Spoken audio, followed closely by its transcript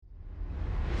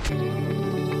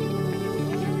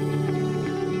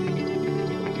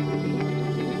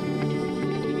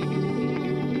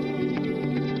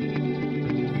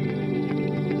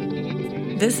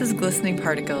This is Glistening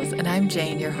Particles, and I'm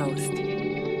Jane, your host.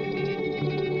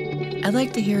 I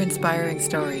like to hear inspiring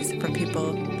stories from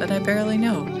people that I barely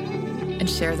know and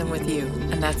share them with you,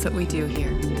 and that's what we do here.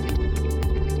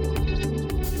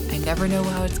 I never know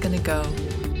how it's going to go.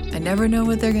 I never know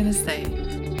what they're going to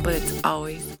say, but it's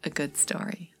always a good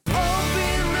story.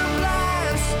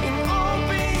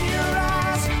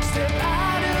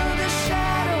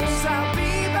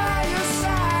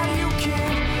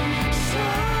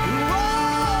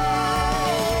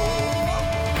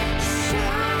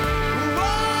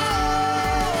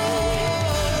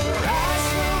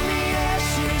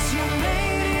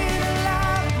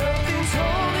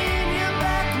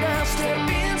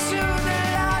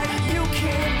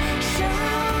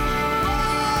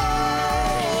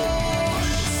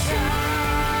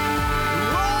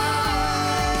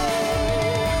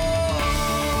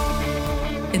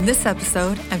 In this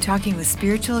episode, I'm talking with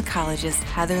spiritual ecologist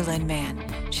Heather Lynn Mann.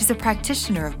 She's a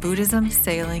practitioner of Buddhism,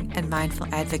 sailing, and mindful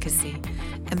advocacy.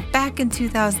 And back in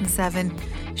 2007,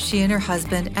 she and her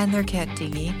husband and their cat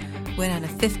Dingy went on a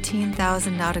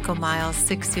 15,000 nautical miles,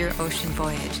 6-year ocean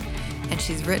voyage. And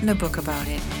she's written a book about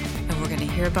it. And we're going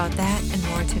to hear about that and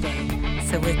more today.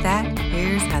 So with that,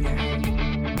 here's Heather.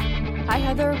 Hi,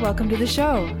 Heather. Welcome to the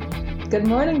show. Good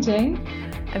morning, Jane.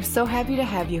 I'm so happy to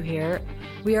have you here.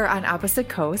 We are on opposite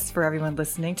coasts for everyone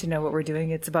listening to know what we're doing.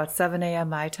 It's about 7 a.m.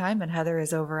 my time, and Heather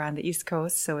is over on the East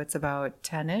Coast, so it's about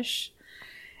 10-ish.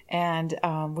 And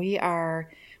we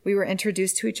were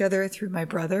introduced to each other through my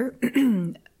brother.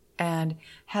 And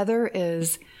Heather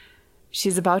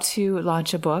she's about to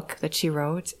launch a book that she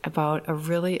wrote about a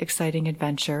really exciting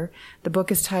adventure. The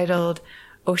book is titled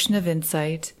Ocean of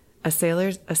Insight, A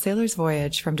Sailor's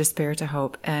Voyage from Despair to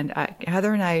Hope. And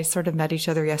Heather and I sort of met each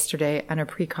other yesterday on a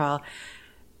pre-call.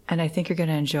 And I think you're going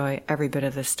to enjoy every bit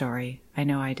of this story. I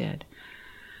know I did.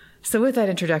 So with that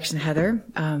introduction, Heather,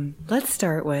 let's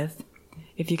start with,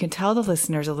 if you can tell the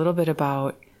listeners a little bit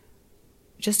about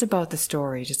the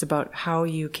story, just about how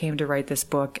you came to write this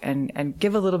book and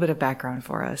give a little bit of background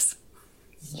for us.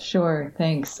 Sure,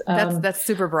 thanks. That's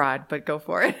super broad, but go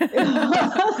for it.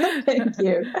 Thank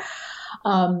you.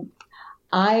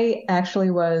 I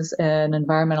actually was an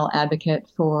environmental advocate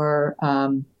for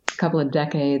couple of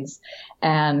decades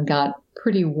and got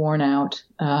pretty worn out,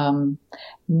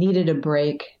 needed a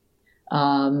break,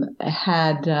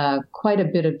 had quite a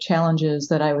bit of challenges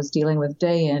that I was dealing with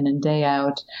day in and day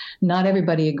out. Not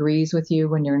everybody agrees with you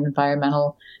when you're an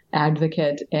environmental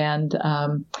advocate, and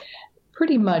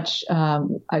pretty much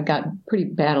I got pretty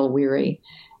battle weary.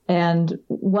 And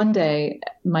one day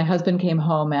my husband came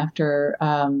home after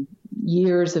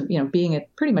years of, being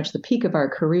at pretty much the peak of our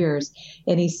careers.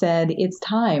 And he said, it's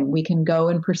time we can go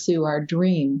and pursue our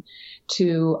dream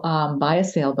to buy a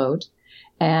sailboat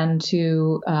and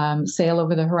to sail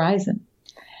over the horizon.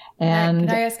 And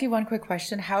can I ask you one quick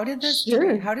question? How was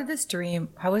this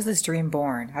dream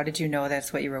born? How did you know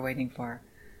that's what you were waiting for?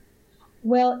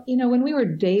 Well, when we were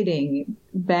dating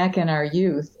back in our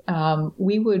youth,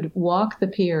 we would walk the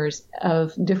piers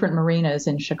of different marinas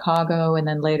in Chicago and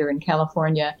then later in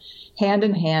California, hand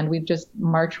in hand. We'd just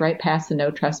march right past the no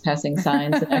trespassing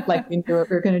signs and act like we knew what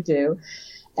we were going to do.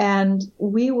 And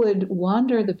we would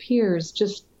wander the piers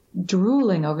just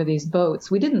drooling over these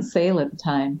boats. We didn't sail at the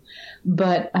time,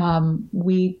 but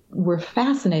we were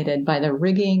fascinated by the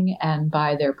rigging and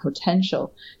by their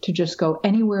potential to just go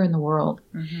anywhere in the world.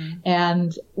 Mm-hmm.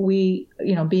 And we,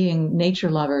 being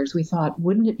nature lovers, we thought,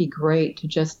 wouldn't it be great to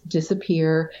just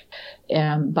disappear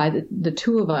by the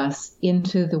two of us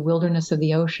into the wilderness of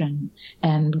the ocean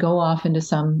and go off into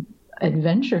some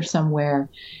adventure somewhere,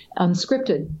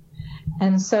 unscripted.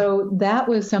 And so that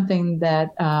was something that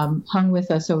hung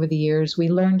with us over the years. We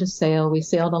learned to sail. We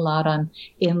sailed a lot on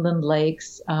inland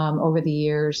lakes over the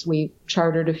years. We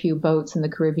chartered a few boats in the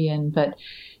Caribbean, but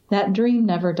that dream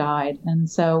never died. And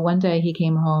so one day he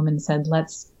came home and said,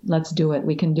 let's do it.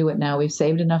 We can do it now. We've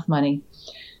saved enough money.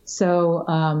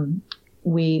 So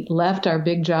we left our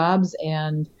big jobs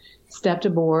and stepped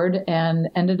aboard and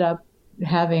ended up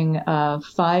having a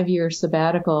 5-year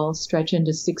sabbatical stretch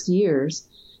into 6 years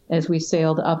as we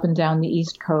sailed up and down the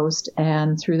East Coast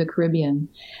and through the Caribbean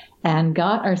and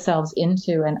got ourselves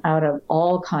into and out of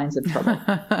all kinds of trouble.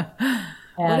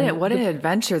 What an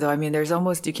adventure, though. I mean,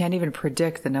 you can't even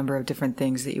predict the number of different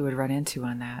things that you would run into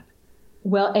on that.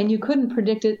 Well, and you couldn't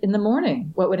predict it in the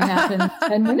morning, what would happen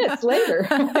 10 minutes later.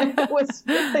 It was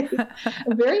really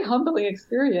a very humbling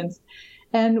experience.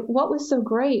 And what was so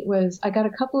great was I got a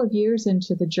couple of years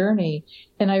into the journey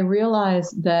and I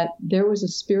realized that there was a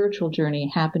spiritual journey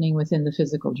happening within the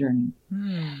physical journey.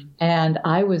 And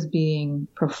I was being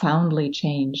profoundly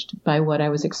changed by what I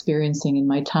was experiencing in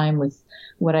my time with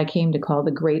what I came to call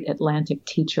the Great Atlantic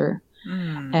Teacher.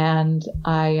 And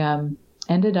I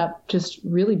ended up just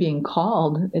really being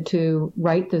called to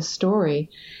write this story.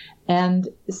 And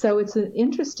so it's an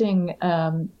interesting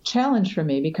challenge for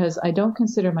me because I don't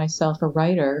consider myself a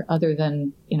writer other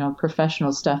than,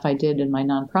 professional stuff I did in my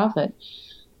nonprofit.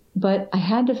 But I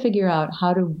had to figure out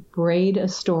how to braid a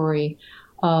story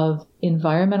of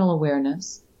environmental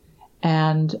awareness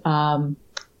and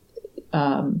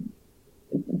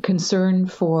concern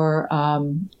for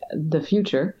the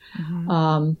future.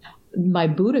 My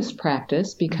Buddhist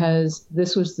practice, because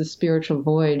this was the spiritual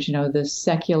voyage, this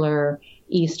secular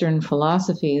Eastern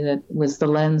philosophy that was the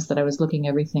lens that I was looking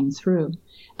everything through.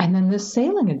 And then this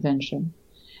sailing adventure,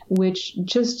 which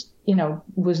just,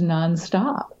 was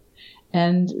nonstop.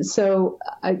 And so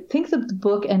I think that the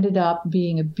book ended up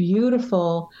being a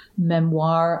beautiful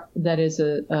memoir that is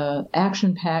a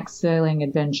action-packed sailing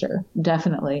adventure,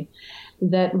 definitely,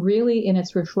 that really in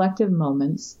its reflective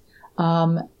moments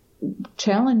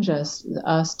challenge us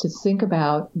to think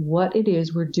about what it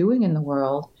is we're doing in the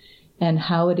world and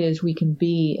how it is we can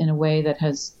be in a way that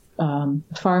has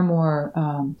far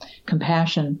more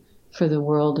compassion for the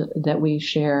world that we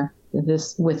share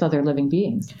this with other living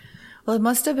beings. Well, it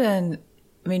must have been,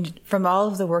 from all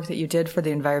of the work that you did for the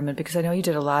environment, because I know you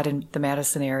did a lot in the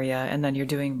Madison area, and then you're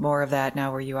doing more of that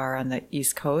now where you are on the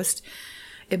East Coast.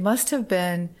 It must have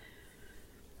been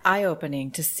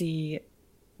eye-opening to see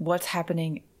what's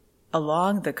happening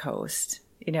along the coast,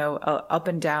 up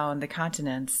and down the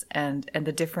continents and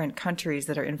the different countries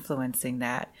that are influencing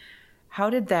that.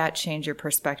 How did that change your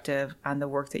perspective on the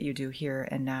work that you do here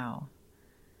and now?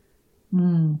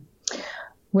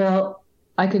 Well,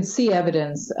 I could see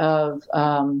evidence of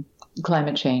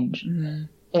climate change.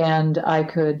 And I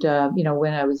could,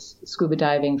 when I was scuba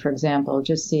diving, for example,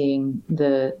 just seeing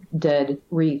the dead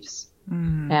reefs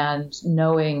and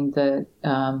knowing the,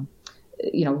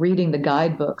 reading the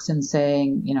guidebooks and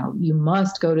saying, you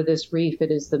must go to this reef.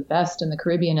 It is the best in the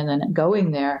Caribbean. And then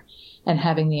going there and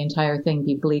having the entire thing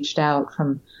be bleached out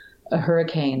from a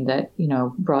hurricane that,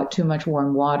 brought too much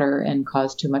warm water and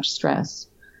caused too much stress.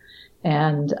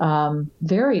 And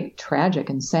very tragic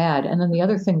and sad. And then the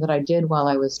other thing that I did while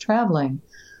I was traveling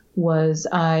was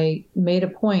I made a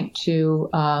point to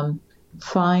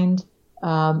find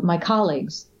my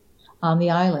colleagues on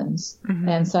the islands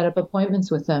and set up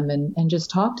appointments with them and just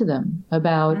talk to them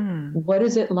about what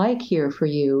is it like here for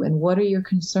you and what are your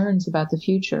concerns about the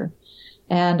future.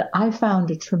 And I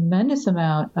found a tremendous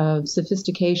amount of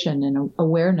sophistication and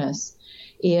awareness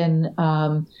in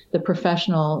the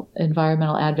professional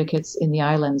environmental advocates in the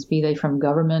islands, be they from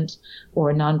government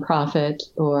or nonprofit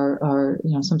or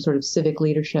some sort of civic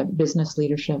leadership, business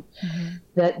leadership,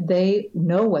 that they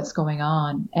know what's going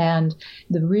on. And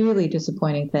the really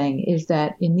disappointing thing is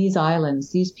that in these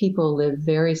islands, these people live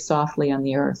very softly on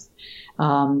the earth.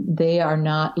 They are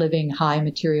not living high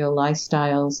material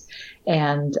lifestyles,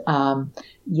 and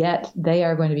yet they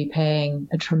are going to be paying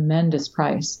a tremendous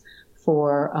price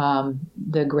for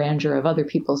the grandeur of other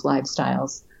people's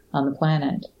lifestyles on the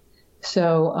planet.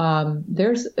 So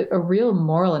there's a real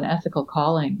moral and ethical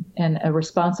calling and a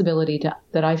responsibility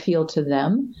that I feel to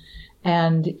them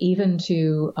and even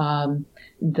to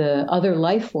the other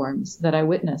life forms that I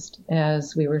witnessed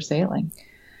as we were sailing.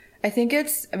 I think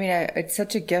it's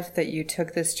such a gift that you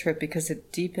took this trip because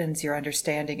it deepens your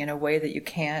understanding in a way that you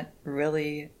can't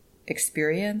really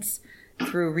experience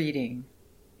through reading.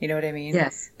 You know what I mean?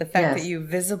 Yes. The fact that you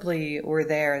visibly were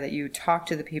there, that you talked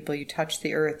to the people, you touched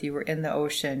the earth, you were in the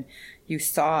ocean, you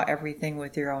saw everything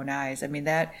with your own eyes.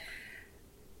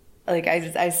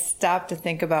 I stopped to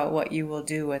think about what you will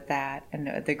do with that and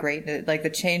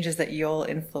the changes that you'll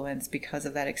influence because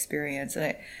of that experience.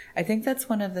 And I think that's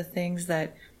one of the things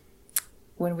that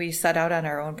when we set out on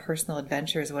our own personal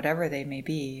adventures, whatever they may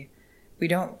be, we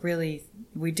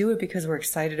do it because we're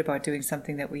excited about doing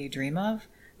something that we dream of,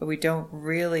 but we don't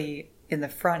really, in the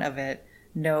front of it,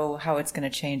 know how it's going to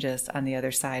change us on the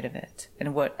other side of it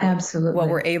and what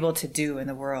we're able to do in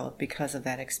the world because of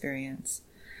that experience.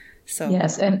 So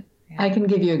yes, and I can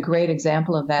give you a great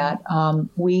example of that.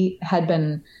 We had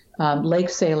been lake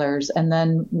sailors, and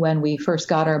then when we first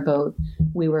got our boat,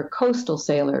 we were coastal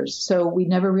sailors. So we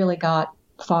never really got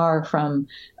far from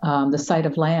the sight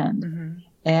of land.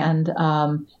 And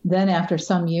then after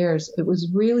some years, it was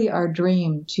really our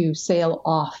dream to sail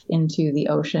off into the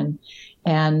ocean.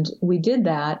 And we did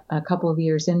that a couple of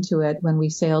years into it when we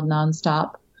sailed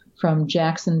nonstop from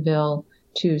Jacksonville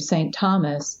to St.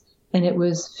 Thomas, and it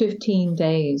was 15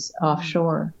 days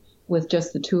offshore with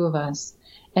just the two of us.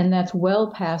 And that's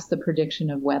well past the prediction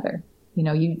of weather. You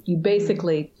know, you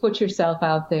basically put yourself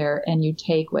out there and you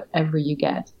take whatever you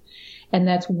get. And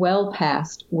that's well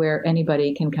past where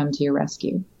anybody can come to your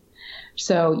rescue.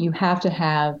 So you have to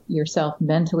have yourself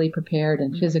mentally prepared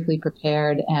and physically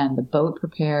prepared and the boat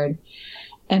prepared.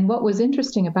 And what was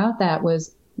interesting about that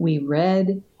was we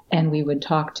read and we would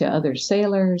talk to other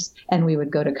sailors and we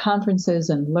would go to conferences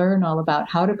and learn all about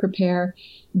how to prepare.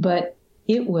 But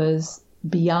it was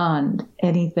beyond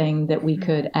anything that we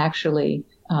could actually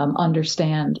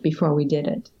understand before we did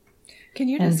it. Can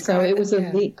you describe? And so it was a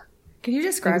leap. Can you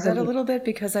describe that a little bit?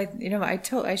 Because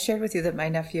I shared with you that my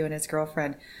nephew and his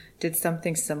girlfriend did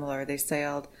something similar. They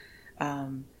sailed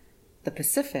the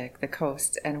Pacific, the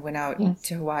coast, and went out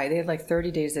to Hawaii. They had like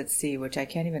 30 days at sea, which I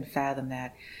can't even fathom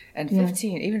that. And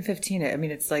 15, I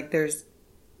mean, it's like there's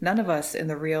none of us in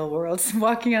the real world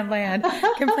walking on land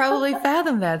can probably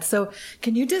fathom that. So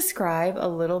can you describe a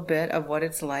little bit of what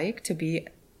it's like to be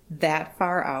that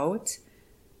far out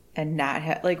and not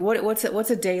have, like, what's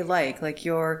a day like? Like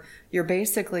you're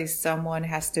basically, someone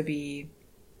has to be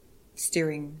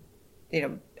steering, you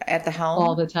know, at the helm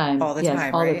all the time. All the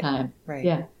time, all right? the time. Right.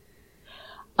 Yeah.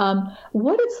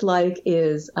 What it's like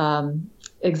is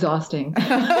exhausting.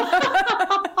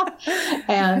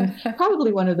 And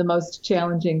probably one of the most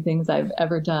challenging things I've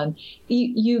ever done.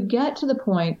 You get to the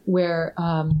point where,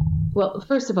 well,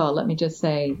 first of all, let me just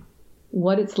say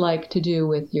what it's like to do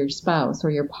with your spouse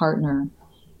or your partner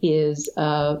is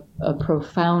a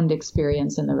profound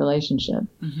experience in the relationship,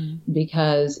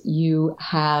 because you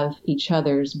have each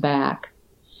other's back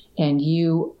and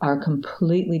you are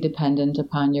completely dependent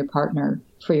upon your partner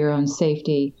for your own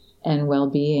safety and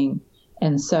well-being.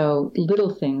 And so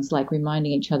little things like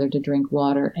reminding each other to drink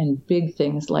water, and big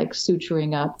things like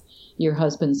suturing up your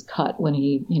husband's cut when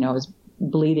he, you know, is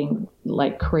bleeding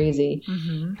like crazy.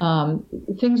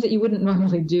 Things that you wouldn't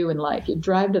normally do in life. You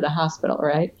drive to the hospital,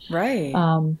 right? Right.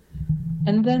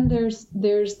 And then there's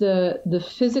the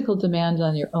physical demand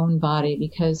on your own body,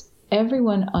 because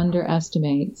everyone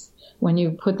underestimates, when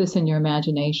you put this in your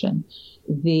imagination,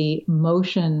 the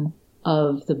motion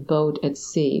of the boat at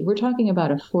sea. We're talking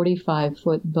about a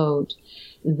 45-foot boat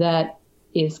that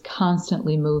is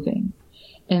constantly moving.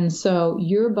 And so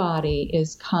your body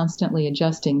is constantly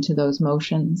adjusting to those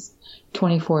motions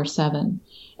 24/7.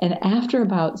 And after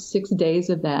about 6 days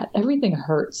of that, everything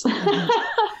hurts.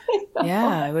 Yeah,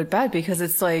 I would bet, because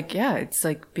it's like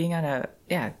being on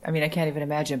I mean, I can't even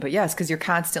imagine, but yes, because you're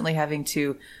constantly having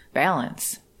to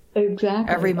balance.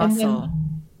 Exactly. Every muscle.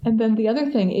 And then the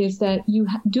other thing is that you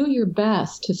do your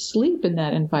best to sleep in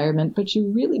that environment, but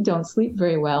you really don't sleep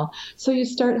very well. So you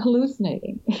start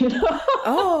hallucinating. You know?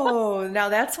 Oh, now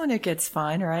that's when it gets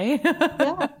fun, right?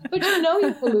 Yeah, but you know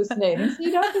you're hallucinating, so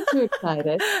you don't get too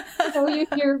excited. So you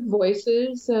hear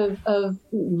voices of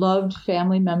loved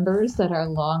family members that are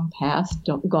long past,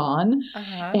 gone,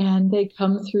 and they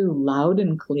come through loud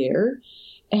and clear.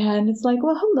 And it's like,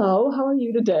 well, hello, how are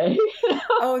you today?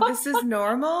 Oh, this is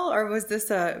normal? Or was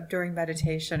this during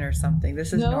meditation or something?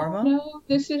 This is normal? No,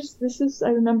 this is, I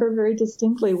remember very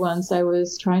distinctly once I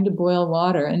was trying to boil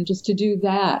water. And just to do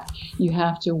that, you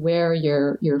have to wear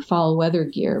your foul weather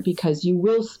gear, because you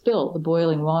will spill the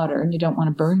boiling water and you don't want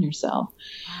to burn yourself.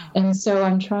 And so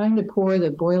I'm trying to pour the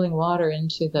boiling water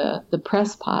into the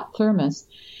press pot thermos.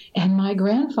 And my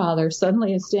grandfather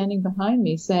suddenly is standing behind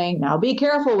me saying, now be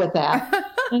careful with that.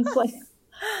 And it's like,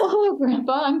 well, hello,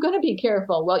 Grandpa, I'm going to be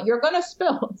careful. Well, you're going to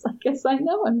spill. It's like, yes, I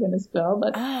know I'm going to spill.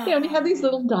 But, you know, you have these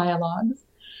little dialogues.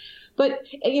 But,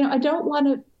 you know, I don't want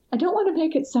to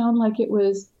make it sound like it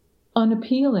was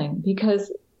unappealing, because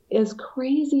as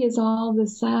crazy as all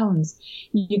this sounds,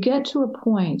 you get to a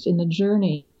point in the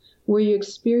journey where you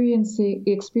experience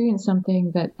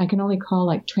something that I can only call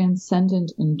like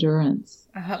transcendent endurance.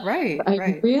 Right.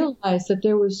 I realized that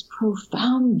there was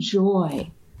profound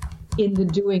joy in the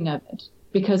doing of it,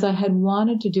 because I had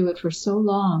wanted to do it for so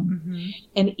long.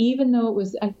 And even though it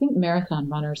was, I think marathon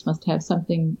runners must have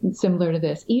something similar to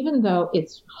this, even though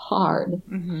it's hard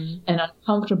and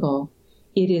uncomfortable,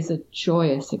 it is a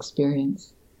joyous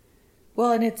experience.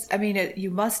 Well, and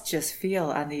you must just feel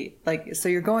on the, like, so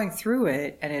you're going through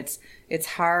it and it's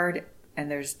hard and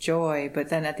there's joy, but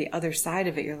then at the other side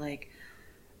of it, you're like,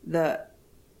 the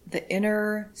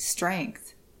inner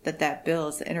strength that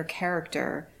builds, the inner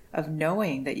character of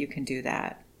knowing that you can do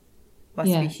that must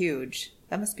be huge.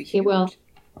 That must be huge. Well,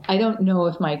 I don't know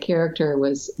if my character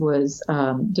was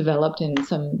developed in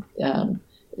some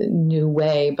new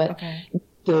way, but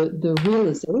the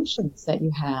realizations that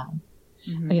you have,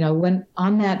 You know, when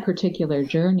on that particular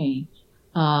journey,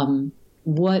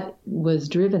 what was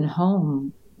driven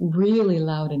home really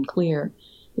loud and clear,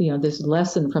 you know, this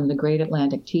lesson from the great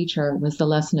Atlantic teacher was the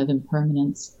lesson of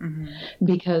impermanence.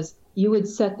 Because you would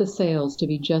set the sails to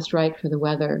be just right for the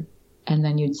weather, and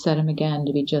then you'd set them again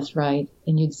to be just right,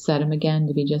 and you'd set them again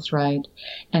to be just right.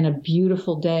 And a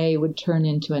beautiful day would turn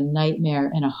into a nightmare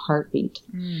and a heartbeat.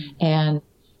 And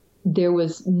there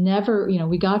was never, you know,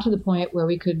 we got to the point where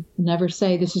we could never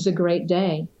say, this is a great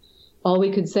day. All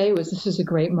we could say was, this is a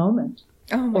great moment.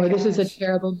 Or this is a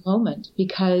terrible moment,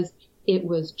 because it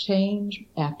was change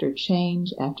after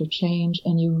change after change.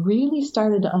 And you really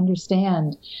started to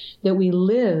understand that we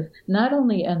live not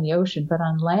only on the ocean, but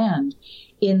on land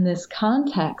in this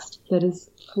context that is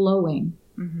flowing.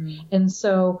 And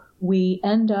so we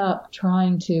end up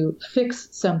trying to fix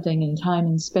something in time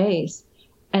and space.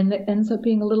 And it ends up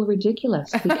being a little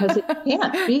ridiculous because it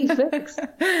can't be fixed.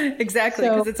 Exactly,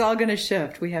 because it's all going to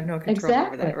shift. We have no control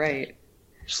over that, right?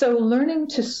 So learning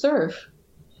to surf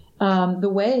the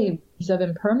waves of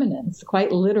impermanence,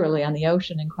 quite literally on the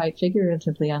ocean and quite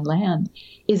figuratively on land,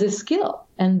 is a skill.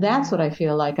 And that's what I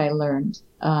feel like I learned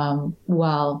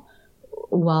while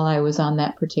I was on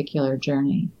that particular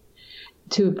journey.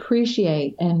 To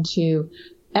appreciate and to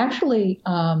actually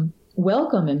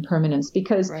welcome impermanence,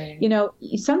 because, you know,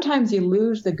 sometimes you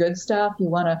lose the good stuff. You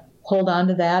want to hold on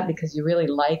to that because you really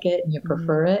like it and you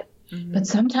prefer it. But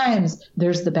sometimes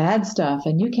there's the bad stuff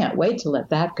and you can't wait to let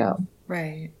that go.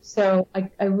 Right. So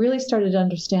I really started to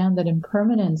understand that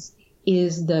impermanence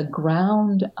is the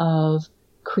ground of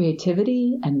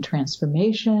creativity and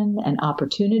transformation and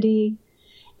opportunity.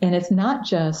 And it's not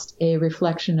just a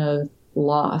reflection of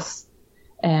loss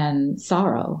and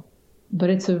sorrow, but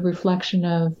it's a reflection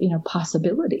of, you know,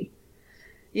 possibility.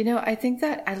 You know, I think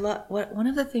that one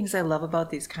of the things I love about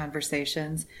these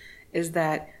conversations is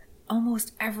that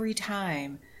almost every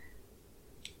time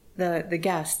the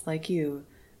guest, like you,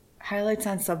 highlights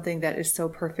on something that is so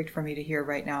perfect for me to hear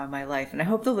right now in my life. And I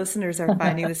hope the listeners are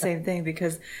finding the same thing,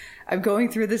 because I'm going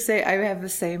through I have the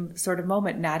same sort of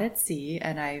moment, not at sea.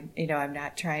 And I'm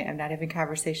not having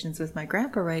conversations with my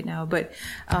grandpa right now, but,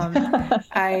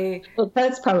 well,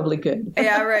 that's probably good.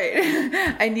 Yeah,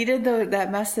 right. I needed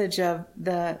that message of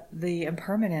the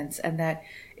impermanence, and that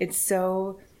it's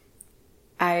so,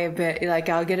 I've been like,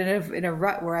 I'll get in a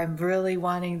rut where I'm really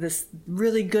wanting this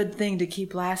really good thing to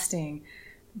keep lasting.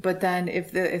 But then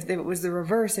if it was the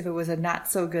reverse, if it was a not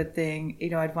so good thing, you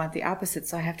know, I'd want the opposite.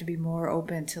 So I have to be more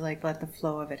open to like let the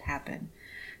flow of it happen.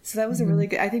 So that was a really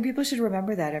good, I think people should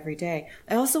remember that every day.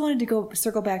 I also wanted to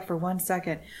circle back for 1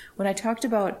 second. When I talked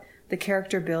about the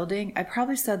character building, I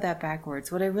probably said that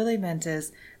backwards. What I really meant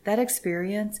is that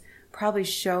experience probably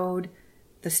showed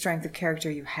the strength of character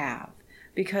you have.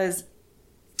 Because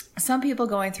some people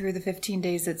going through the 15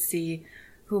 days at sea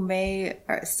who may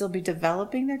still be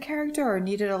developing their character or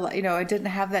needed I didn't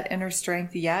have that inner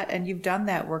strength yet, and you've done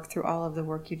that work through all of the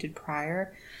work you did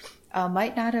prior,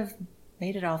 might not have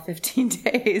made it all 15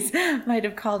 days, might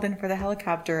have called in for the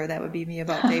helicopter. That would be me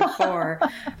about day 4.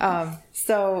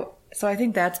 So I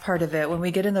think that's part of it. When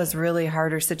we get in those really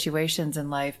harder situations in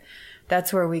life,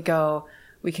 that's where we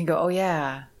can go, oh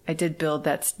yeah, I did build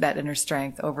that inner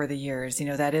strength over the years. You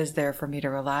know, that is there for me to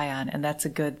rely on. And it's a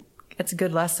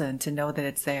good lesson to know that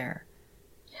it's there.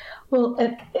 Well,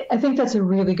 I think that's a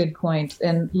really good point.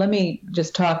 And let me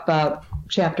just talk about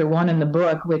chapter 1 in the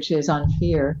book, which is on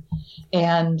fear.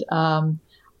 And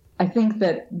I think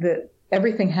that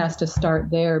everything has to start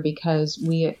there, because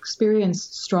we experience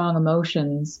strong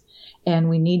emotions and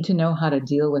we need to know how to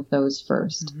deal with those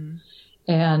first.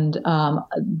 And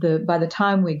by the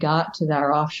time we got to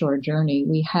our offshore journey,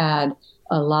 we had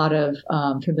a lot of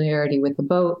familiarity with the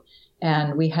boat,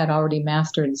 and we had already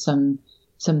mastered some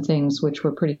things which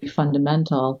were pretty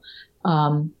fundamental.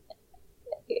 Can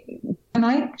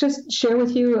I just share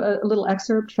with you a little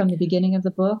excerpt from the beginning of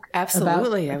the book?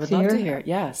 Absolutely. I would love to hear it.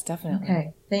 Yes, definitely.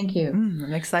 Okay. Thank you.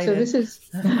 I'm excited. So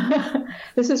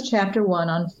this is chapter 1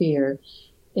 on fear.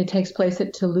 It takes place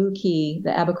at Tulu Key,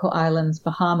 the Abaco Islands,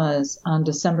 Bahamas, on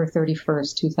December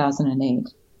 31st, 2008.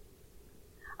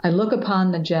 I look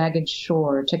upon the jagged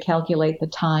shore to calculate the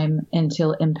time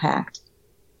until impact.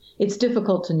 It's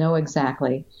difficult to know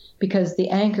exactly, because the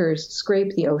anchors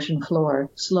scrape the ocean floor,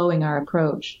 slowing our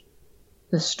approach.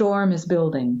 The storm is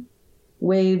building.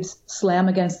 Waves slam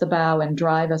against the bow and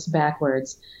drive us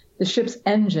backwards. The ship's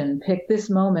engine picked this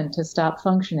moment to stop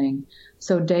functioning,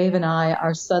 so Dave and I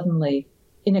are suddenly,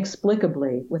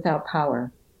 inexplicably, without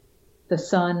power. The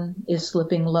sun is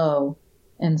slipping low,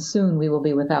 and soon we will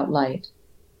be without light.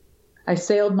 I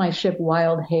sailed my ship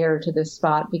Wild Hare to this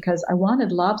spot because I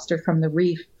wanted lobster from the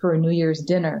reef for a New Year's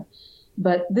dinner.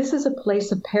 But this is a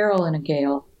place of peril in a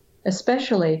gale,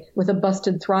 especially with a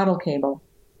busted throttle cable.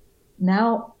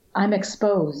 Now I'm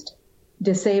exposed,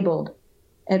 disabled,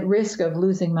 at risk of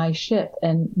losing my ship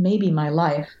and maybe my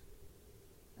life.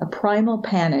 A primal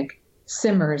panic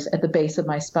simmers at the base of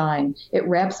my spine. It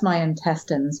wraps my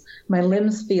intestines. My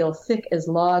limbs feel thick as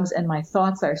logs, and my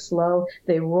thoughts are slow.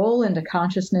 They roll into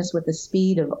consciousness with the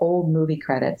speed of old movie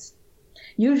credits.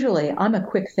 Usually, I'm a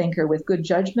quick thinker with good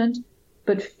judgment,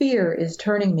 but fear is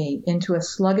turning me into a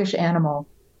sluggish animal,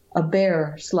 a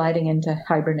bear sliding into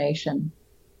hibernation.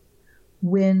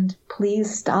 Wind,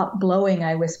 please stop blowing,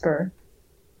 I whisper.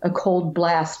 A cold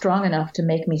blast strong enough to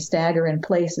make me stagger in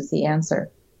place is the answer.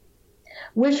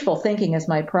 Wishful thinking is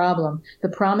my problem. The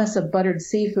promise of buttered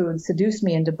seafood seduced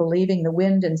me into believing the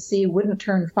wind and sea wouldn't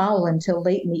turn foul until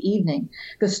late in the evening.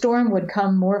 The storm would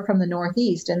come more from the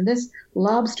northeast, and this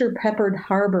lobster-peppered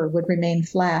harbor would remain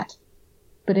flat.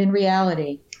 But in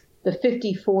reality, the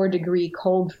 54-degree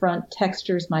cold front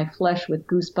textures my flesh with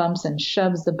goosebumps and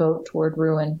shoves the boat toward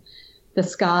ruin. The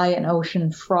sky and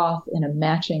ocean froth in a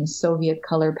matching Soviet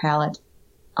color palette.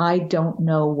 I don't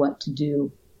know what to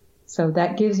do. So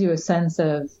that gives you a sense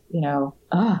of, No,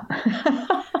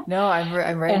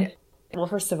 I'm right. Well,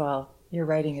 first of all, your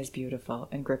writing is beautiful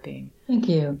and gripping. Thank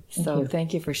you.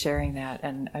 Thank you for sharing that.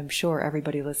 And I'm sure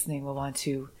everybody listening will want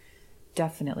to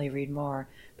definitely read more.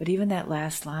 But even that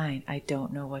last line, I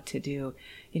don't know what to do.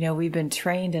 We've been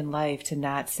trained in life to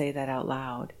not say that out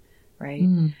loud, right?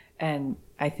 Mm. And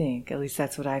I think, at least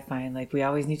that's what I find, like we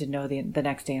always need to know the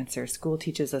next answer. School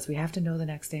teaches us we have to know the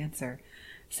next answer.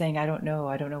 Saying, I don't know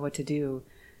what to do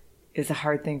is a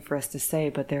hard thing for us to say,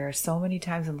 but there are so many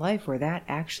times in life where that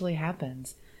actually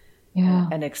happens. Yeah.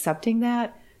 And accepting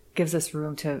that gives us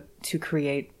room to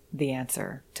create the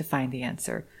answer, to find the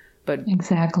answer. But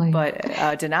exactly.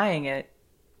 But denying it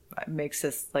makes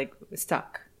us like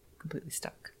stuck, completely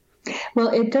stuck. Well,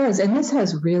 it does. And this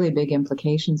has really big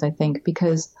implications, I think,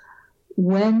 because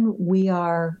when we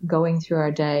are going through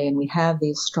our day and we have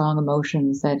these strong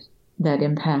emotions that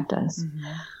impact us,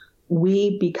 mm-hmm.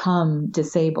 we become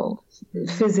disabled,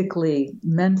 physically,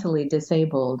 mentally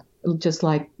disabled, just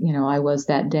like, I was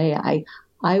that day.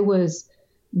 I was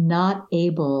not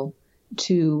able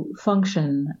to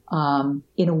function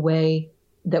in a way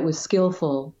that was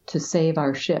skillful to save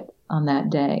our ship on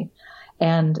that day.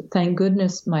 And thank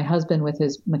goodness my husband, with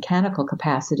his mechanical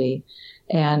capacity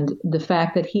and the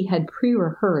fact that he had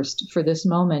pre-rehearsed for this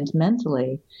moment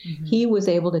mentally, mm-hmm. he was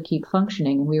able to keep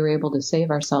functioning and we were able to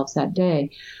save ourselves that day.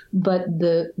 But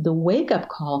the wake-up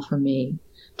call for me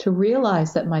to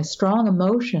realize that my strong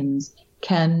emotions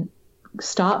can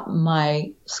stop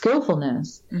my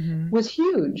skillfulness mm-hmm. was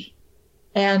huge.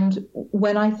 And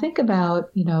when I think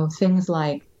about, things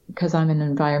like, because I'm an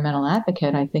environmental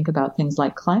advocate, I think about things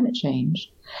like climate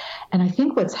change. And I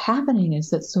think what's happening is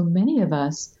that so many of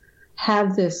us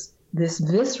have this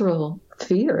visceral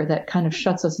fear that kind of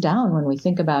shuts us down when we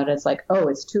think about it. It's like, oh,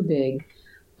 it's too big.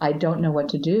 I don't know what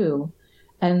to do.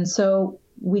 And so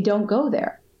we don't go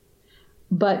there.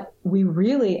 But we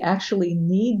really actually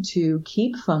need to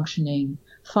keep functioning,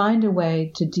 find a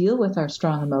way to deal with our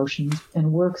strong emotions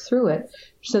and work through it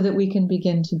so that we can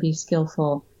begin to be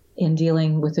skillful in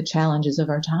dealing with the challenges of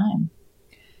our time.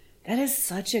 That is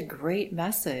such a great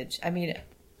message. I mean,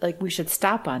 like we should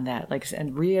stop on that,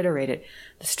 and reiterate it.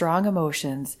 The strong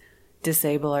emotions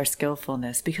disable our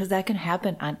skillfulness because that can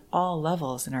happen on all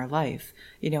levels in our life,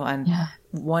 on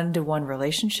one-to-one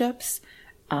relationships,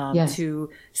 yes. to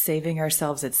saving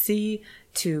ourselves at sea,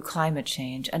 to climate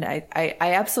change. And I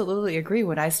absolutely agree.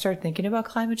 When I start thinking about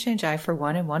climate change, I, for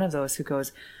one, am one of those who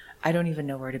goes, I don't even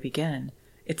know where to begin.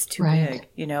 It's too right.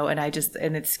 big,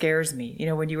 and it scares me.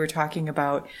 When you were talking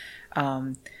about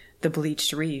the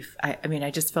bleached reef,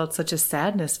 I just felt such a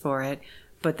sadness for it,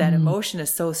 but that emotion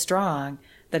is so strong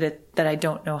that I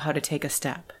don't know how to take a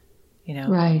step,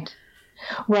 Right.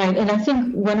 And I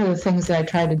think one of the things that I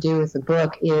try to do with the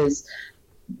book is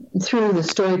through the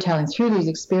storytelling, through these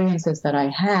experiences that I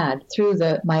had, through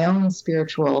my own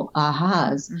spiritual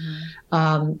ahas,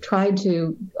 mm-hmm. Tried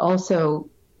to also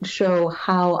show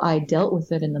how I dealt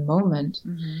with it in the moment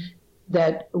mm-hmm.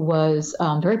 that was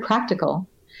very practical.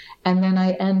 And then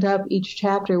I end up each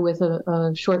chapter with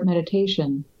a short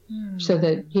meditation so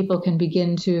that people can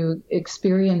begin to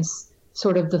experience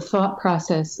sort of the thought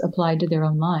process applied to their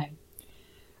own life.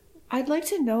 I'd like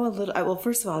to know a little, well,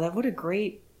 first of all, what a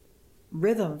great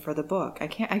rhythm for the book. I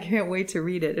can't wait to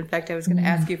read it. In fact, I was going to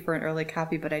ask you for an early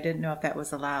copy, but I didn't know if that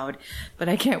was allowed, but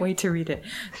I can't wait to read it.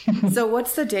 So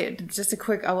what's the date? Just a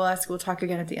quick, we'll talk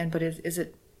again at the end, but is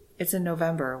It's in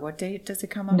November. What date does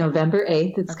it come out? November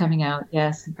 8th, it's coming out.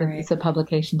 Yes, it's a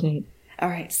publication date. All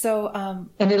right. So,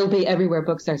 and it'll be everywhere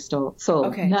books are sold.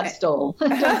 Okay. Not stole.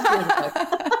 Don't steal the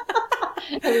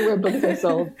book. Everywhere books are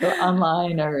sold, so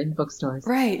online or in bookstores.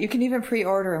 Right. You can even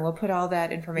pre-order, and we'll put all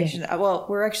that information. Yes. Well,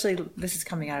 this is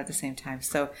coming out at the same time,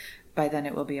 so by then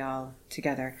it will be all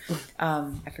together.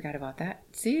 I forgot about that.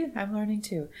 See, I'm learning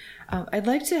too. I'd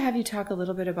like to have you talk a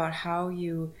little bit about how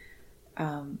you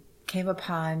came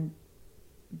upon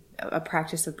a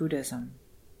practice of Buddhism.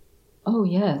 Oh,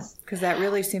 yes. Because that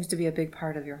really seems to be a big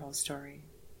part of your whole story.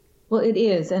 Well, it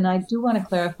is. And I do want to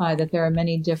clarify that there are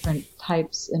many different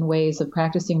types and ways of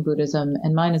practicing Buddhism.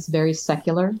 And mine is very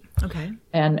secular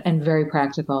and very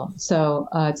practical. So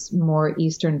it's more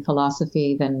Eastern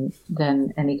philosophy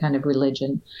than any kind of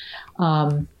religion.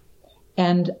 And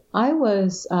I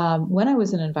was, when I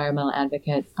was an environmental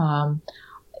advocate,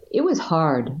 it was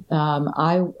hard.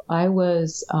 I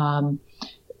was,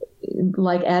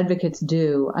 like advocates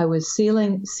do, I was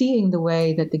seeing the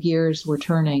way that the gears were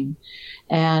turning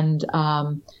and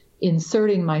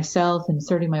inserting my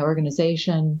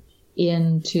organization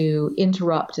in to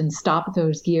interrupt and stop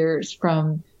those gears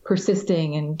from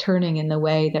persisting and turning in the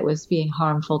way that was being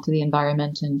harmful to the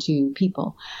environment and to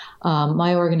people.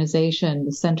 My organization,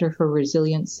 the Center for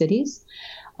Resilient Cities,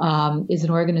 is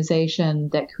an organization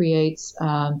that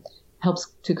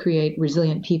helps to create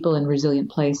resilient people in resilient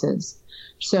places.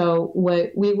 So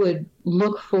what we would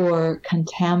look for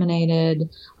contaminated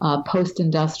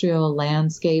post-industrial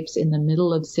landscapes in the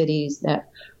middle of cities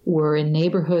that were in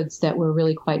neighborhoods that were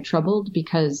really quite troubled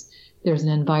because there's an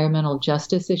environmental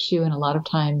justice issue. And a lot of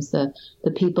times the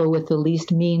people with the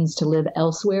least means to live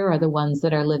elsewhere are the ones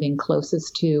that are living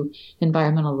closest to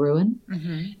environmental ruin.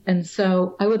 Mm-hmm. And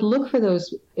so I would look for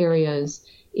those areas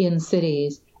in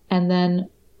cities and then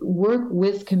work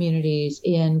with communities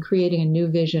in creating a new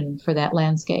vision for that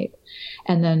landscape.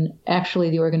 And then actually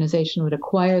the organization would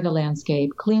acquire the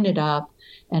landscape, clean it up,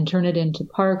 and turn it into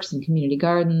parks and community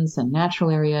gardens and natural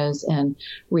areas and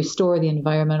restore the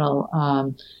environmental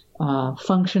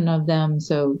function of them.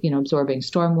 So, absorbing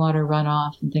stormwater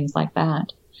runoff and things like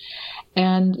that.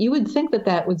 And you would think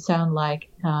that would sound like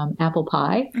apple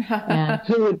pie, and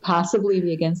who would possibly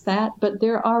be against that? But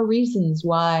there are reasons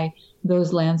why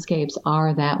those landscapes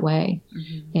are that way.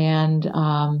 Mm-hmm.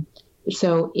 And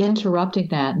so interrupting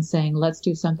that and saying, let's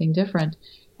do something different,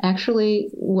 actually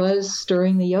was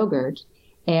stirring the yogurt.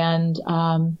 And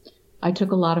I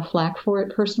took a lot of flack for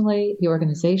it personally. The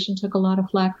organization took a lot of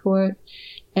flack for it.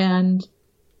 And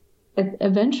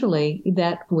eventually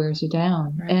that wears you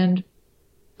down. Right. And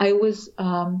I was,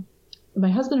 my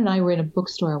husband and I were in a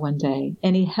bookstore one day,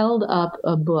 and he held up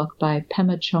a book by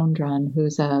Pema Chödrön,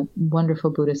 who's a wonderful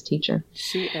Buddhist teacher.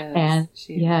 She is. And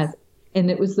yes,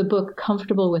 and it was the book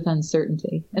Comfortable with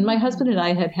Uncertainty. And my husband and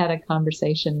I had had a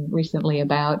conversation recently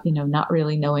about, not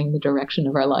really knowing the direction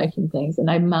of our life and things.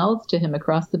 And I mouthed to him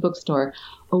across the bookstore,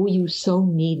 "Oh, you so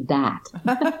need that."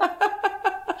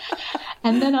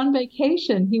 And then on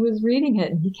vacation, he was reading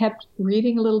it, and he kept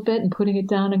reading a little bit and putting it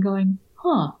down and going,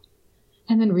 huh.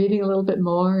 And then reading a little bit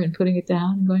more and putting it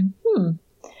down and going,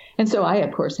 And so I,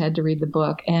 of course, had to read the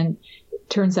book. And it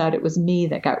turns out it was me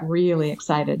that got really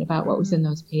excited about what was in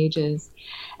those pages.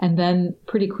 And then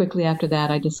pretty quickly after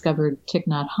that, I discovered Thich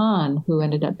Nhat Hanh, who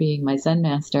ended up being my Zen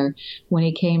master, when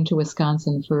he came to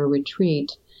Wisconsin for a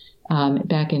retreat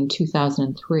back in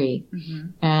 2003. Mm-hmm.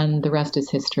 And the rest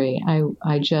is history.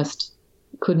 I just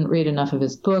couldn't read enough of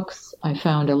his books. I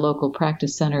found a local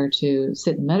practice center to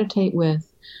sit and meditate with.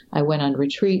 I went on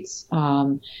retreats,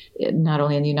 not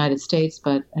only in the United States,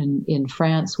 but in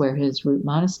France, where his root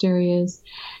monastery is,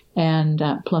 and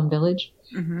Plum Village.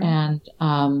 Mm-hmm. And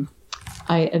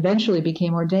I eventually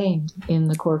became ordained in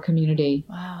the core community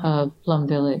of Plum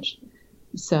Village.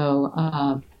 So,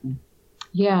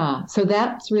 so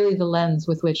that's really the lens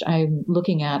with which I'm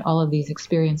looking at all of these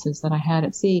experiences that I had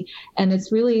at sea. And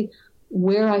it's really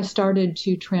where I started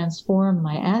to transform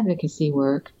my advocacy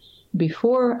work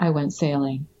before I went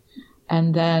sailing,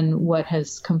 and then what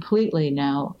has completely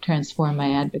now transformed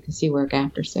my advocacy work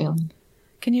after sailing.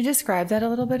 Can you describe that a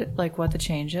little bit, like what the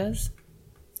change is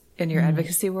in your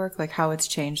advocacy work, like how it's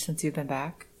changed since you've been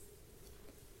back?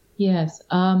 Yes.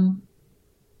 And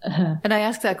I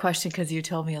asked that question because you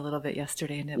told me a little bit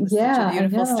yesterday, and it was such a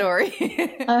beautiful story.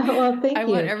 Well, thank you. I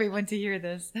want everyone to hear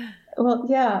this. Well,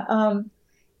 yeah.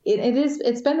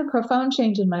 It's been a profound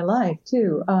change in my life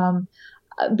too.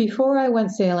 Before I went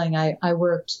sailing, I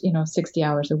worked, 60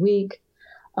 hours a week.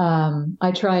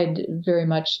 I tried very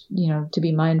much, to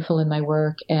be mindful in my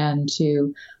work and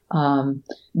to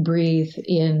breathe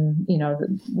in,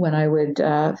 when I would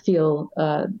feel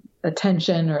a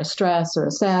tension or a stress or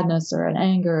a sadness or an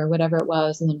anger or whatever it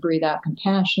was, and then breathe out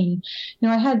compassion.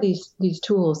 I had these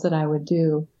tools that I would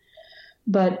do,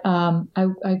 but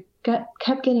I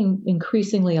kept getting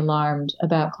increasingly alarmed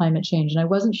about climate change, and I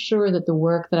wasn't sure that the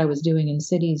work that I was doing in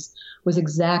cities was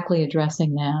exactly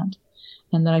addressing that.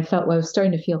 And that I was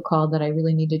starting to feel called that I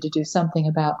really needed to do something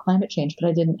about climate change, but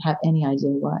I didn't have any idea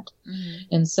what.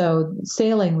 Mm-hmm. And so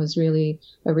sailing was really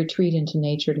a retreat into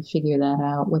nature to figure that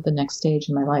out, what the next stage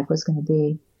in my life was going to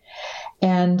be.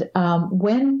 And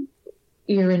when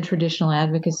you're in traditional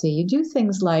advocacy, you do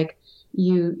things like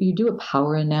you do a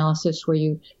power analysis where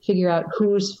you figure out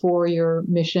who's for your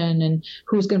mission and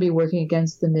who's going to be working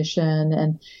against the mission.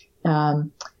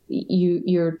 And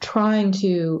you're trying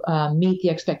to meet the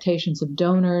expectations of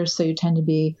donors, so you tend to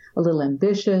be a little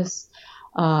ambitious,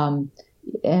 and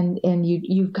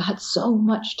you've got so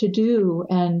much to do,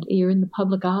 and you're in the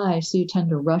public eye, so you tend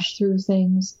to rush through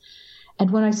things.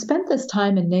 And when I spent this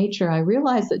time in nature, I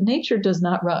realized that nature does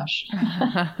not rush.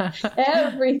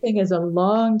 Everything is a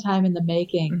long time in the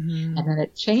making, mm-hmm. and then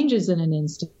it changes in an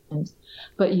instant.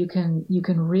 But you can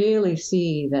really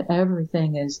see that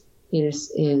everything is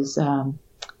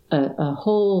a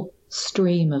whole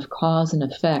stream of cause and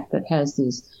effect that has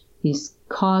these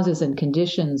causes and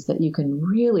conditions that you can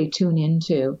really tune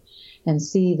into and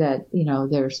see that,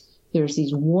 there's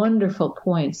these wonderful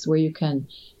points where you can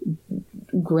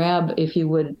grab, if you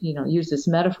would, use this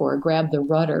metaphor, grab the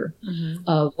rudder mm-hmm.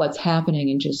 of what's happening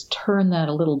and just turn that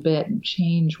a little bit and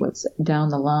change what's down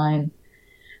the line.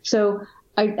 So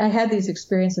I had these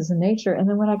experiences in nature. And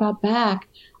then when I got back,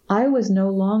 I was no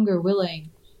longer willing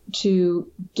to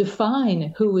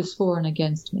define who was for and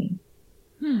against me.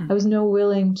 I was no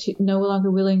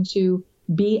longer willing to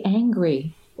be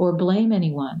angry or blame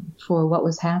anyone for what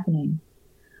was happening.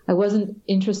 I wasn't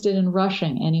interested in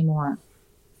rushing anymore,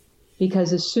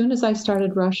 because as soon as I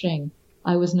started rushing,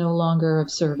 I was no longer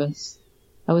of service.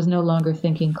 I was no longer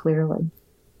thinking clearly.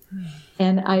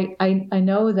 And I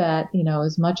know that,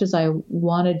 as much as I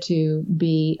wanted to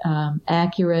be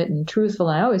accurate and truthful,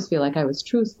 I always feel like I was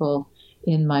truthful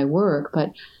in my work,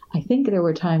 but I think there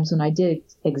were times when I did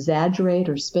exaggerate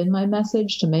or spin my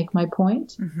message to make my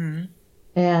point. Mm-hmm.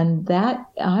 And that,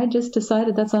 I just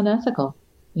decided that's unethical,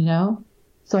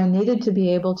 So I needed to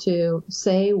be able to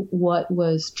say what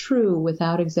was true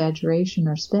without exaggeration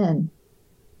or spin.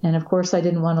 And of course, I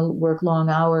didn't want to work long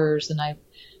hours. And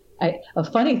a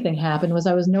funny thing happened was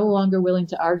I was no longer willing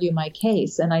to argue my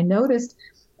case. And I noticed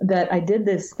that I did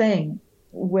this thing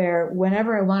where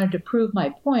whenever I wanted to prove my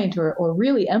point or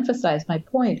really emphasize my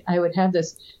point, I would have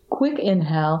this quick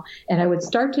inhale and I would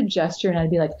start to gesture and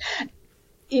I'd be like,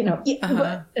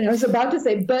 uh-huh. And I was about to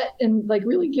say, but, and like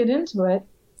really get into it.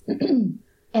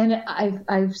 And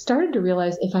I've started to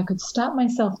realize if I could stop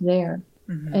myself there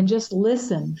mm-hmm. and just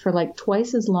listen for like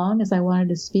twice as long as I wanted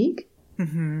to speak,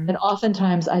 mm-hmm. and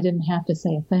oftentimes I didn't have to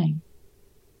say a thing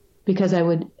because I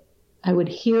would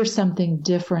hear something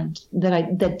different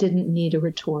that didn't need a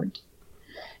retort.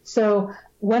 So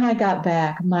when I got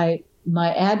back, my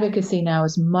advocacy now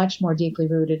is much more deeply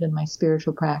rooted in my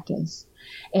spiritual practice.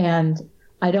 And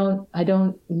I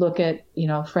don't look at,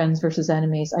 friends versus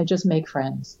enemies. I just make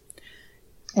friends.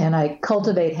 And I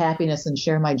cultivate happiness and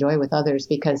share my joy with others,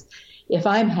 because if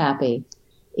I'm happy,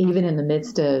 even in the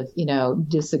midst of,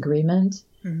 disagreement,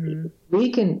 mm-hmm.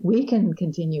 we can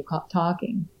continue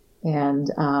talking. And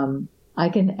I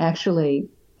can actually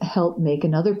help make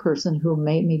another person who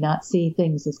may not see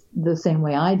things the same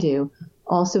way I do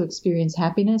also experience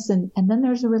happiness. And then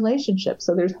there's a relationship.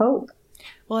 So there's hope.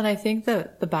 Well, and I think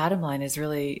the bottom line is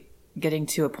really getting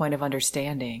to a point of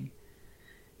understanding.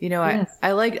 Yes.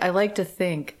 I like to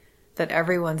think that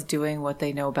everyone's doing what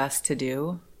they know best to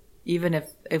do, even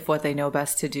if what they know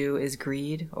best to do is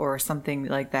greed or something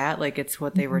like that, like it's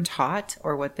what they mm-hmm. were taught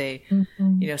or what they,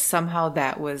 mm-hmm. Somehow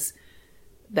that was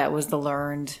the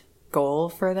learned goal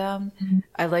for them. Mm-hmm.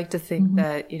 I like to think mm-hmm.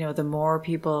 that, the more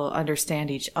people understand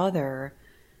each other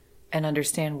and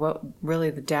understand what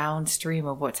really the downstream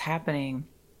of what's happening,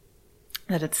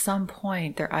 that at some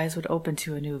point their eyes would open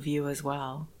to a new view as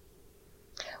well.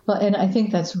 Well, and I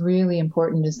think that's really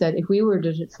important, is that if we were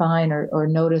to define or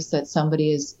notice that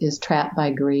somebody is trapped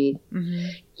by greed, mm-hmm.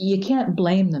 you can't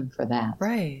blame them for that.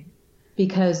 Right.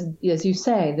 Because, as you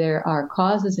say, there are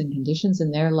causes and conditions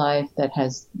in their life that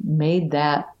has made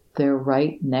that their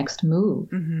right next move.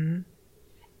 Mm-hmm.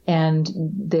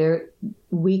 And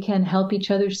we can help each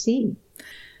other see.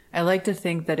 I like to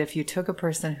think that if you took a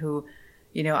person who,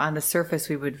 on the surface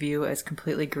we would view as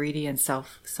completely greedy and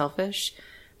selfish,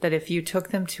 that if you took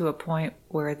them to a point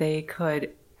where they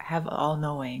could have all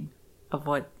knowing of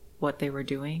what they were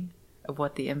doing, of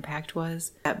what the impact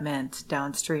was, that meant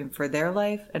downstream for their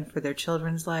life and for their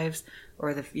children's lives,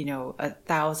 or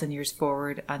 1,000 years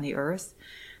forward on the earth,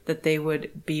 that they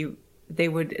would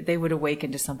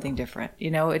awaken to something different.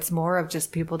 It's more of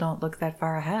just people don't look that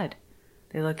far ahead.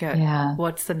 They look at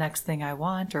what's the next thing I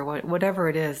want, or whatever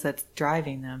it is that's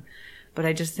driving them. But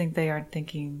I just think they aren't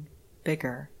thinking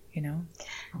bigger.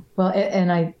 Well,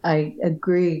 and I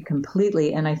agree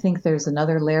completely. And I think there's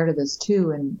another layer to this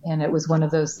too. And it was one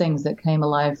of those things that came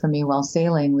alive for me while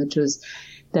sailing, which was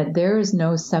that there is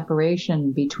no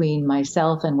separation between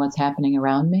myself and what's happening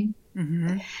around me.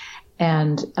 Mm-hmm.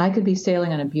 And I could be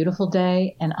sailing on a beautiful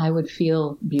day and I would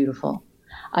feel beautiful.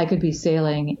 I could be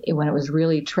sailing when it was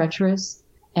really treacherous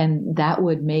and that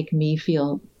would make me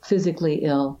feel physically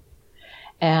ill.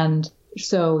 And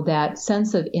so that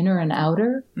sense of inner and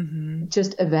outer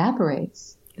just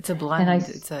evaporates. It's a blend.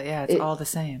 It's all the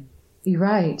same. You're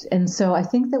right. And so I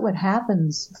think that what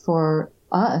happens for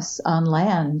us on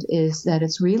land is that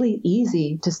it's really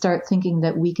easy to start thinking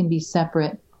that we can be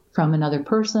separate from another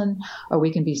person, or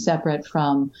we can be separate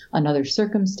from another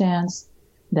circumstance,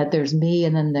 that there's me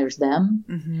and then there's them.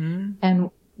 Mm-hmm.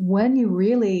 And when you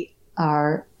really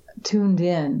are tuned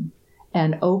in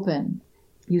and open,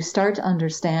 you start to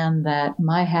understand that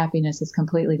my happiness is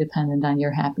completely dependent on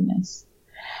your happiness.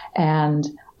 And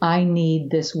I need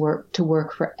this work to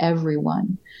work for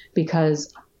everyone,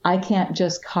 because I can't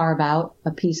just carve out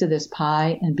a piece of this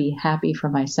pie and be happy for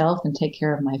myself and take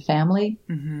care of my family.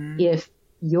 Mm-hmm. If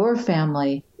your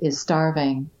family is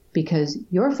starving, because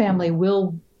your family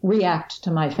will react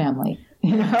to my family,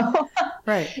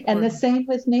 Right. And the same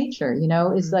with nature,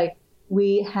 is like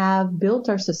we have built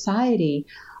our society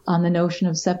on the notion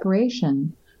of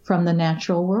separation from the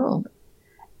natural world.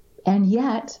 And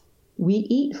yet we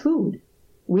eat food,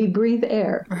 we breathe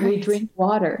air, we drink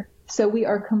water. So we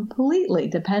are completely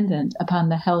dependent upon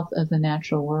the health of the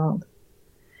natural world.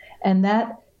 And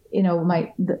that,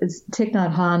 Thich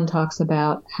Nhat Hanh talks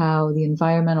about how the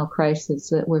environmental crisis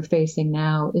that we're facing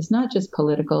now is not just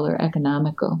political or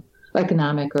economic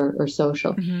or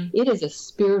social. Mm-hmm. It is a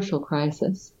spiritual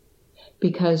crisis,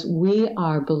 because we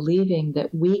are believing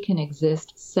that we can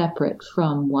exist separate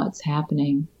from what's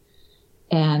happening.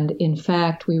 And in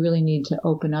fact, we really need to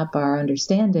open up our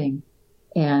understanding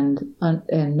and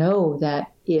know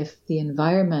that if the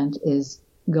environment is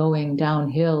going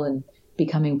downhill and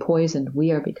becoming poisoned,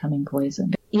 we are becoming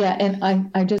poisoned. Yeah, and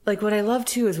I just... Like, what I love,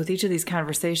 too, is with each of these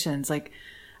conversations, like,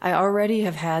 I already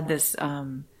have had this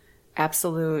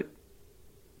absolute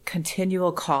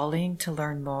continual calling to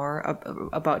learn more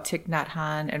about Thich Nhat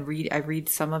Hanh and I read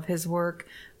some of his work,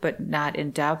 but not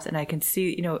in depth. And I can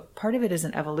see, part of it is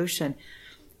an evolution.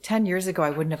 10 years ago,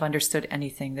 I wouldn't have understood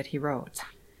anything that he wrote.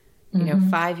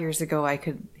 5 years ago, I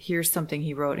could hear something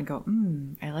he wrote and go,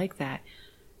 I like that.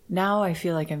 Now I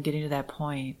feel like I'm getting to that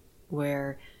point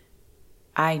where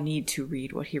I need to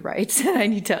read what he writes and I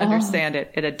need to understand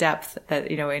it at a depth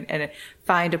that, and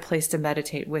find a place to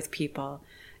meditate with people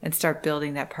and start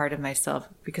building that part of myself,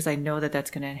 because I know that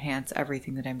that's going to enhance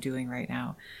everything that I'm doing right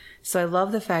now. So I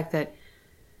love the fact that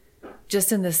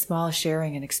just in this small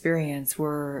sharing and experience,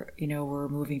 we're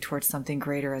moving towards something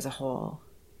greater as a whole,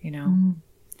 And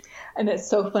it's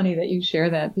so funny that you share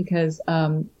that, because,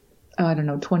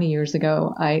 20 years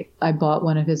ago, I bought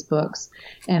one of his books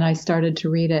and I started to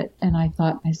read it and I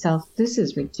thought to myself, this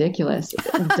is ridiculous.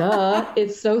 Duh.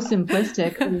 It's so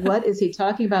simplistic. What is he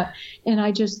talking about? And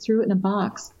I just threw it in a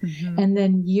box. Mm-hmm. And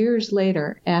then years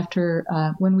later, after,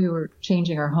 when we were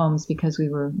changing our homes because we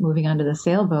were moving onto the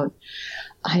sailboat,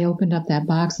 I opened up that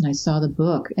box and I saw the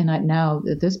book. And now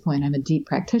at this point, I'm a deep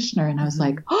practitioner. And I was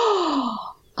like,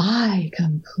 I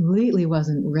completely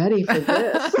wasn't ready for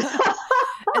this.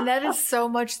 And that is so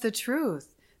much the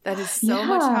truth. That is so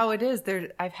much how it is.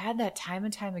 I've had that time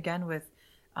and time again with,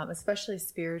 especially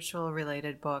spiritual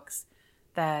related books,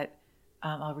 that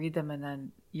I'll read them and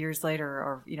then years later,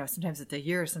 or sometimes it's a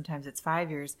year, sometimes it's 5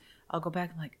 years, I'll go back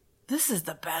and I'm like, this is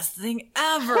the best thing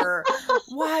ever.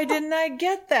 Why didn't I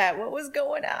get that? What was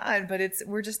going on? But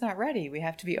we're just not ready. We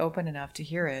have to be open enough to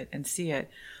hear it and see it.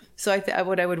 So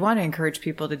what I would want to encourage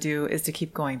people to do is to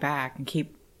keep going back and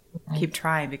keep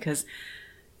trying, because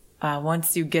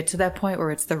once you get to that point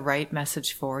where it's the right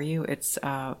message for you, it's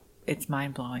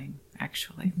mind-blowing,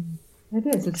 actually.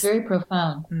 It is. It's very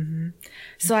profound. Mm-hmm.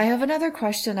 So I have another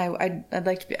question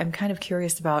I'm kind of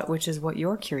curious about, which is what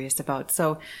you're curious about.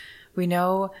 So we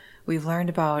know we've learned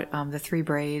about the 3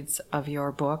 braids of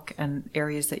your book and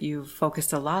areas that you've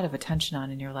focused a lot of attention on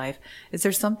in your life. Is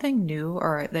there something new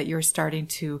or that you're starting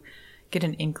to get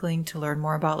an inkling to learn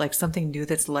more about, like something new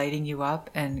that's lighting you up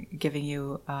and giving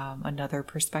you another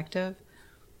perspective?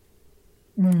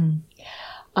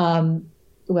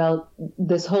 Well,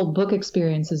 this whole book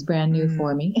experience is brand new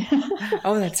for me.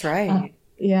 Oh, that's right.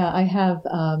 Yeah, I have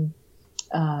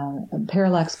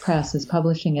Parallax Press is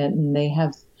publishing it, and they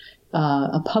have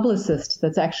a publicist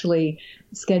that's actually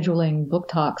scheduling book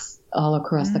talks all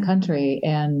across the country.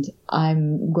 And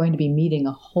I'm going to be meeting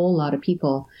a whole lot of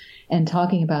people and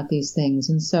talking about these things.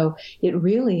 And so it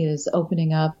really is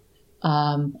opening up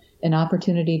an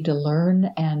opportunity to learn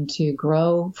and to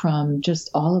grow from just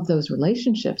all of those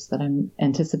relationships that I'm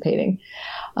anticipating.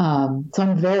 So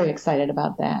I'm very excited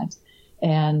about that.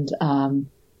 And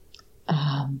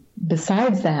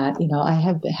besides that, I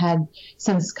have had,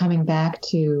 since coming back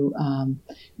to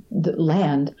the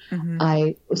land,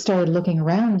 I started looking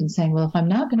around and saying, well, if I'm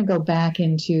not going to go back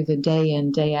into the day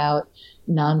in, day out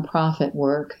nonprofit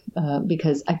work,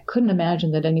 because I couldn't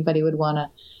imagine that anybody would want to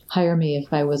hire me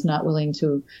if I was not willing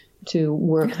to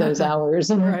work those hours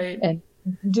and, right. and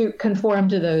conform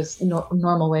to those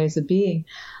normal ways of being.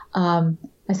 I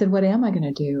said, what am I going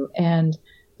to do? And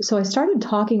so I started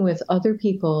talking with other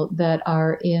people that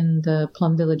are in the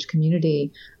Plum Village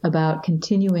community about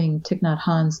continuing Thich Nhat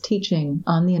Hanh's teaching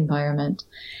on the environment.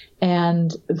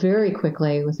 And very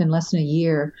quickly, within less than a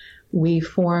year, we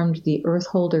formed the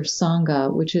Earthholder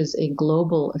Sangha, which is a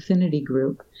global affinity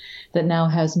group that now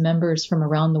has members from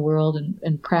around the world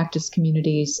and practice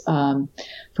communities from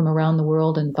around the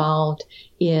world involved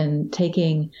in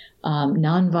taking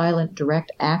nonviolent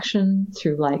direct action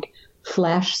through like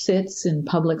flash sits in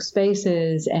public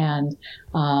spaces and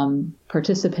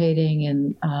participating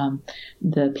in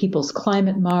the People's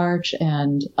Climate March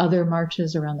and other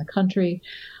marches around the country,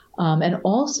 and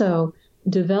also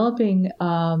developing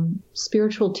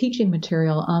spiritual teaching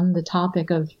material on the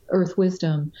topic of earth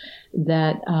wisdom,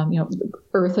 that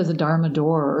earth as a dharma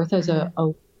door, earth as a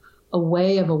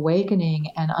way of awakening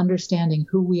and understanding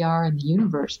who we are in the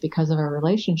universe because of our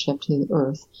relationship to the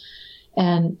earth.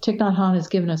 And Thich Nhat Hanh has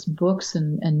given us books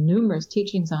and numerous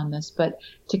teachings on this, but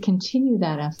to continue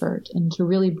that effort and to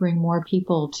really bring more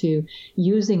people to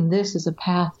using this as a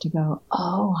path to go,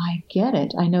 oh, I get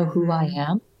it. I know who I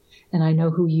am, and I know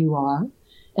who you are,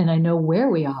 and I know where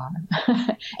we are.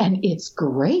 And it's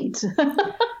great.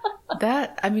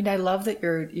 I love that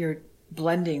you're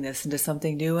blending this into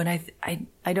something new. And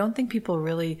I don't think people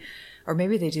really, or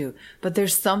maybe they do, but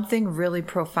there's something really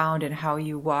profound in how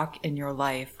you walk in your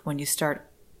life when you start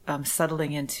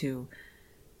settling into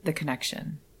the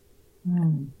connection.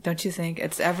 Don't you think?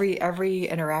 It's every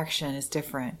interaction is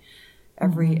different.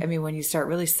 When you start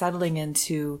really settling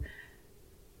into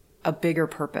a bigger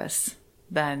purpose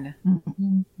than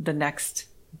the next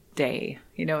day,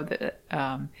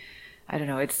 I don't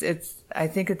know. I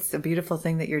think it's a beautiful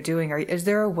thing that you're doing. Is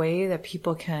there a way that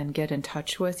people can get in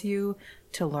touch with you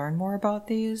to learn more about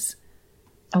these?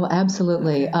 Oh,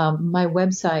 absolutely. Okay. My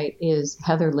website is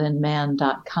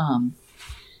heatherlynnmann.com.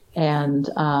 And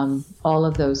all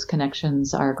of those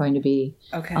connections are going to be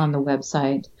on the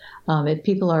website. If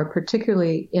people are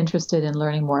particularly interested in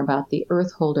learning more about the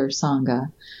Earthholder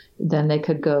Sangha, then they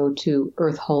could go to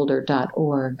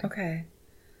earthholder.org. Okay.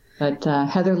 But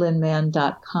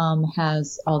heatherlynnmann.com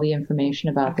has all the information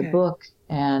about the book.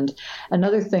 And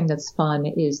another thing that's fun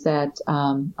is that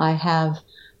I have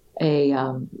a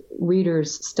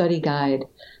reader's study guide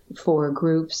for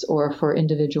groups or for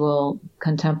individual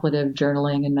contemplative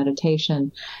journaling and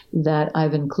meditation that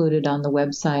I've included on the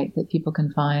website that people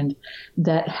can find,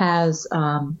 that has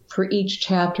for each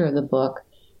chapter of the book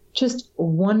just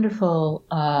wonderful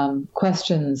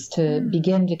questions to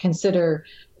begin to consider,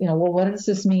 what does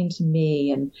this mean to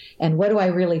me? And what do I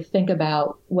really think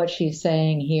about what she's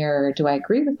saying here? Do I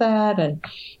agree with that?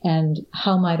 And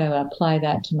how might I apply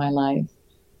that to my life?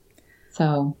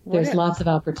 So there's lots of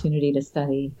opportunity to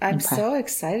study. I'm so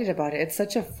excited about it. It's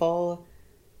such a full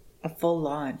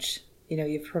launch.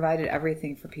 You've provided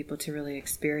everything for people to really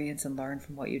experience and learn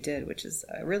from what you did, which is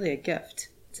really a gift.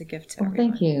 It's a gift to everyone.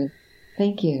 Thank you.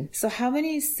 Thank you. So how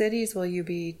many cities will you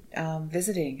be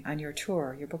visiting on your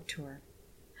tour, your book tour?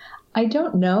 I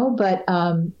don't know, but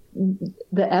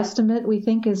the estimate we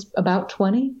think is about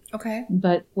 20. Okay.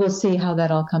 But we'll see how that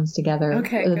all comes together.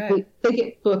 Okay, good. They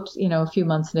get booked, a few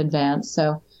months in advance.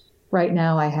 So right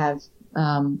now I have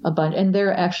a bunch, and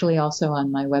they're actually also on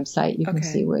my website. You can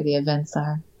see where the events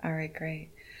are. All right, great.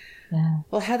 Yeah.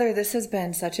 Well, Heather, this has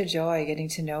been such a joy getting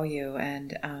to know you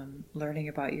and learning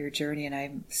about your journey, and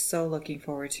I'm so looking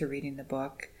forward to reading the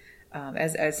book.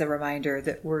 as a reminder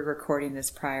that we're recording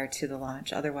this prior to the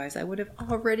launch. Otherwise, I would have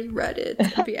already read it.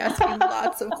 I'd be asking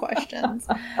lots of questions.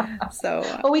 So,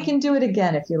 well, we can do it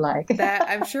again if you like. That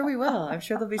I'm sure we will. I'm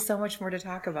sure there'll be so much more to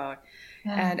talk about.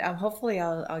 Yeah. And hopefully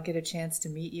I'll get a chance to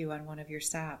meet you on one of your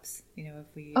stops. If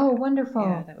we. Oh, wonderful!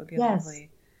 Yeah, that would be lovely.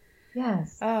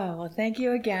 Yes. Oh, well, thank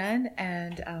you again,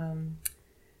 and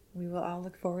we will all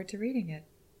look forward to reading it.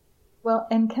 Well,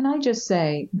 and can I just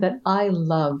say that I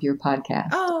love your podcast?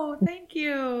 Oh, thank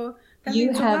you. That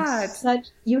means a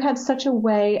lot. You have such a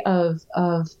way of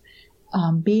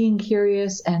being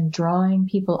curious and drawing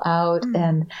people out,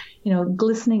 and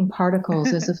glistening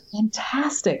particles is a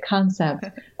fantastic concept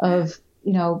of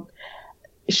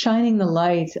shining the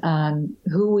light on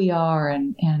who we are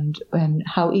and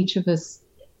how each of us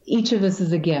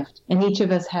is a gift, and each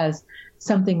of us has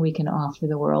something we can offer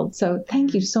the world. So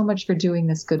thank you so much for doing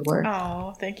this good work.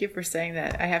 Oh, thank you for saying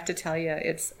that. I have to tell you,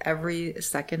 it's every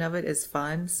second of it is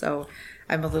fun. So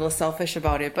I'm a little selfish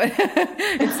about it, but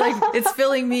it's like, it's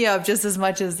filling me up just as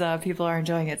much as people are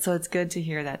enjoying it. So it's good to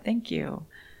hear that. Thank you.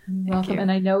 You're welcome.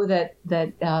 And I know that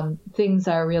things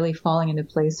are really falling into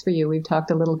place for you. We've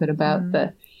talked a little bit about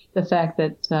the fact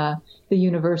that the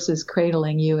universe is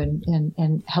cradling you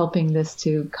and helping this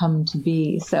to come to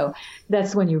be. So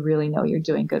that's when you really know you're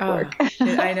doing good work.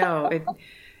 I know.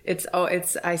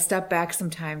 I step back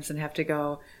sometimes and have to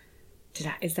go,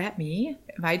 is that me?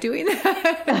 Am I doing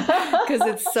that?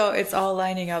 Because it's all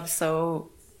lining up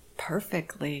so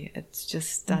perfectly. It's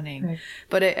just stunning. Right.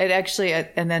 But it actually,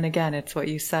 and then again, it's what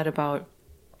you said about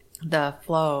the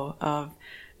flow of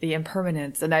the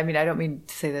impermanence. And I mean, I don't mean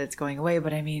to say that it's going away,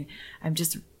 but I mean, I'm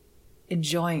just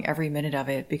enjoying every minute of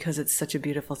it because it's such a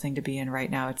beautiful thing to be in right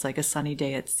now. It's like a sunny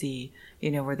day at sea,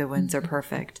 where the winds are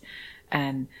perfect.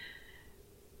 And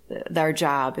our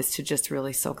job is to just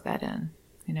really soak that in,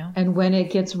 And when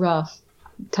it gets rough,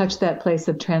 touch that place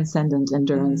of transcendent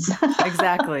endurance.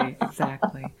 Exactly.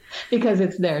 Because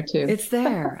it's there too. It's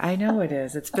there. I know it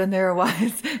is. It's been there a while.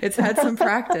 It's had some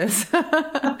practice.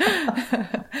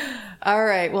 All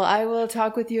right. Well, I will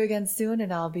talk with you again soon,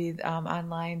 and I'll be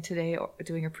online today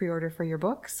doing a pre-order for your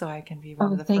book, so I can be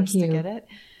one of the first to get it.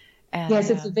 And,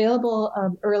 yes, it's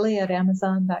available early at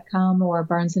Amazon.com or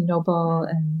Barnes & Noble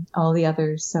and all the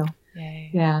others. So,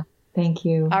 yay. Yeah. Thank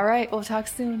you. All right. We'll talk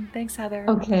soon. Thanks, Heather.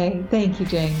 Okay. Thank you,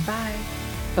 Jane. Bye.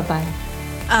 Bye-bye.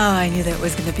 Oh, I knew that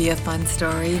was going to be a fun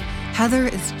story. Heather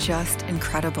is just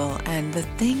incredible. And the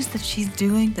things that she's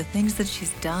doing, the things that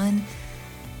she's done,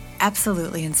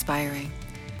 absolutely inspiring.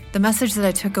 The message that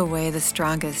I took away the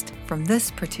strongest from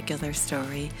this particular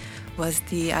story was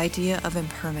the idea of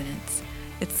impermanence.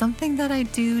 It's something that I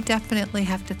do definitely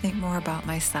have to think more about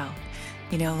myself.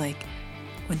 Like,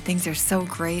 when things are so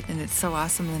great and it's so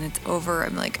awesome and it's over,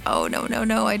 I'm like, oh,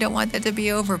 no, I don't want that to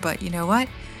be over. But you know what?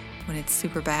 When it's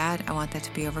super bad, I want that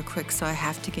to be over quick. So I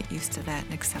have to get used to that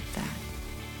and accept that.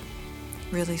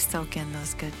 Really soak in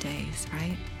those good days,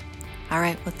 right? All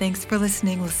right. Well, thanks for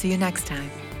listening. We'll see you next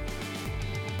time.